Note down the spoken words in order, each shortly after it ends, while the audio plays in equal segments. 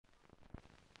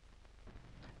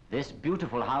This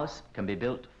beautiful house can be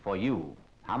built for you.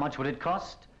 How much would it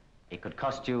cost? It could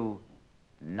cost you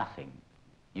nothing.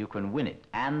 You can win it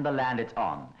and the land it's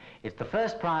on. It's the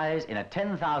first prize in a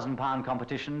 £10,000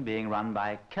 competition being run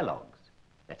by Kelloggs.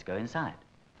 Let's go inside.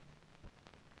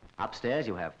 Upstairs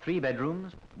you have 3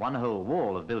 bedrooms, 1 whole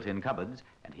wall of built-in cupboards,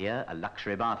 and here a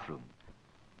luxury bathroom.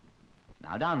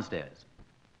 Now downstairs.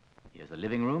 Here's the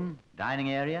living room,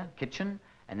 dining area, kitchen,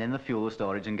 and then the fuel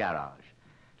storage and garage.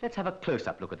 Let's have a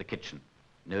close-up look at the kitchen.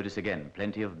 Notice again,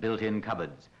 plenty of built-in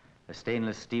cupboards, a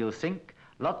stainless steel sink,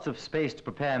 lots of space to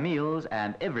prepare meals,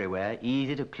 and everywhere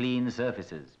easy to clean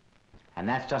surfaces. And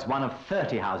that's just one of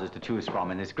 30 houses to choose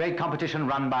from in this great competition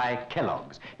run by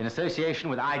Kellogg's in association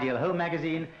with Ideal Home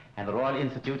magazine and the Royal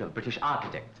Institute of British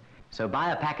Architects. So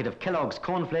buy a packet of Kellogg's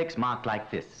Cornflakes marked like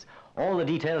this. All the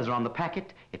details are on the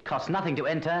packet, it costs nothing to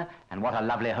enter, and what a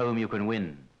lovely home you can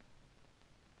win.